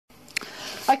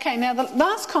Okay, now the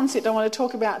last concept I want to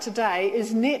talk about today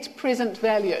is net present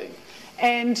value.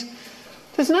 And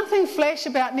there's nothing flash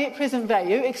about net present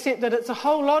value except that it's a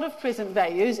whole lot of present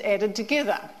values added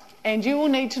together. And you will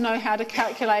need to know how to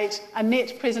calculate a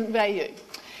net present value.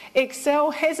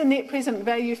 Excel has a net present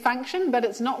value function, but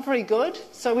it's not very good,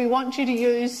 so we want you to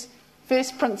use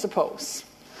first principles.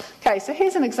 Okay, so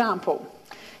here's an example.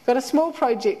 Got a small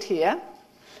project here.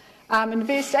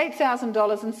 Invest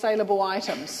 $8,000 in saleable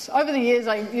items. Over the years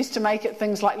I used to make it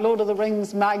things like Lord of the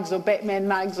Rings mugs or Batman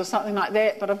mugs or something like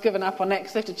that, but I've given up on that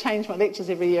because I have to change my lectures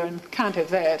every year and can't have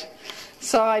that.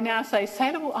 So I now say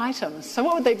saleable items. So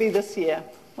what would they be this year?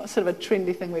 What sort of a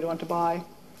trendy thing we'd want to buy?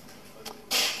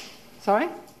 Sorry?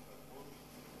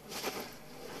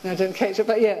 No, I didn't catch it,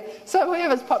 but yeah. So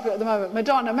whoever's popular at the moment.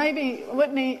 Madonna, maybe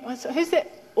Whitney. Who's that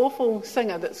awful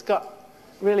singer that's got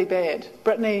really bad?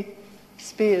 Britney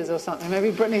Spears or something.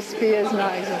 Maybe Britney Spears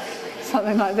knows or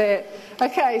something like that.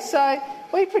 Okay, so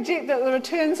we project that the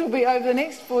returns will be over the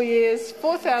next 4 years,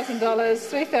 $4,000,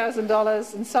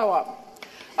 $3,000 and so on.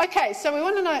 Okay, so we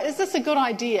want to know, is this a good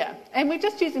idea? And we're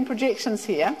just using projections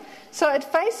here. So at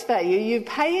face value, you're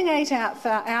paying out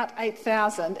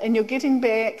 $8,000 and you're getting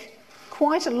back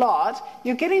quite a lot.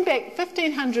 You're getting back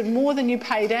 $1,500 more than you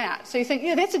paid out. So you think,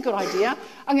 yeah, that's a good idea.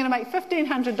 I'm going to make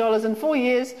 $1,500 in 4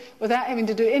 years without having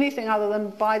to do anything other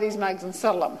than buy these mugs and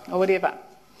sell them or whatever.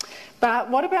 But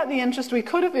what about the interest we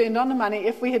could have earned on the money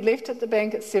if we had left it at the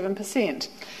bank at 7%?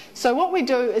 So what we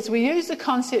do is we use the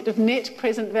concept of net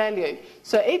present value.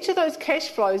 So each of those cash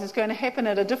flows is going to happen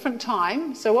at a different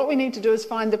time. So what we need to do is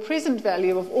find the present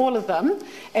value of all of them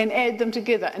and add them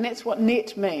together. And that's what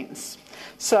net means.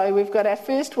 So we've got our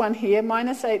first one here,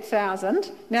 minus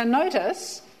 8,000. Now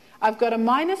notice, I've got a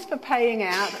minus for paying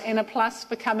out and a plus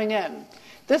for coming in.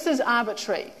 This is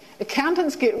arbitrary.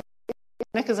 Accountants get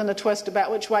knickers in a twist about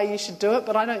which way you should do it,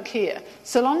 but I don't care.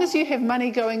 So long as you have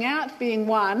money going out being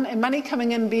one and money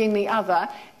coming in being the other,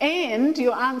 and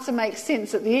your answer makes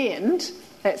sense at the end,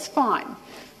 that's fine.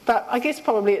 But I guess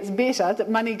probably it's better that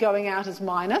money going out is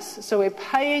minus. So we're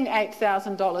paying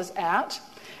 $8,000 out.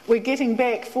 We're getting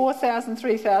back $4,000,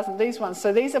 $3,000, these ones.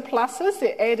 So these are pluses.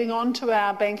 They're adding on to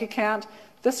our bank account.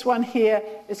 This one here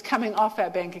is coming off our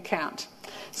bank account.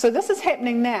 So this is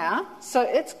happening now. So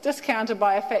it's discounted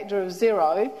by a factor of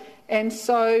 0. And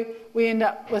so we end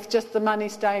up with just the money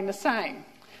staying the same.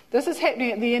 This is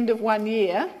happening at the end of 1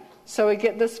 year. So we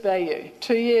get this value,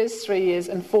 2 years, 3 years,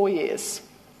 and 4 years.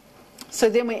 So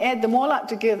then we add them all up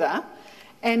together.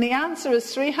 And the answer is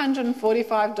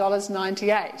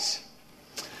 $345.98.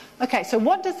 Okay, so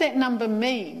what does that number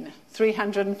mean,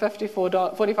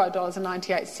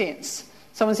 $345.98?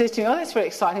 Someone says to me, oh, that's very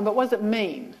exciting, but what does it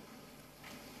mean?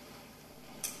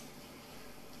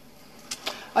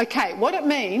 Okay, what it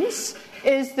means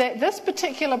is that this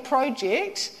particular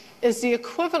project is the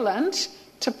equivalent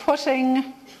to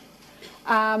putting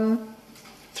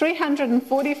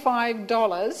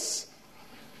 $345.98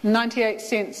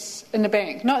 in the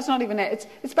bank. No, it's not even that.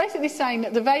 It's basically saying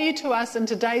that the value to us in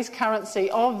today's currency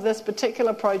of this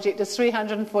particular project is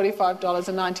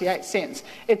 $345.98.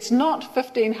 It's not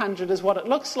 $1,500 is what it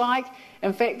looks like.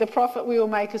 In fact, the profit we will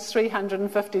make is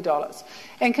 $350.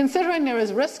 And considering there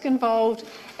is risk involved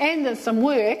and there's some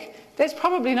work, that's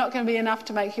probably not going to be enough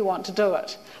to make you want to do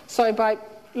it. So by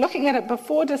looking at it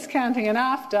before discounting and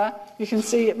after, you can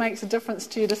see it makes a difference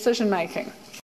to your decision making.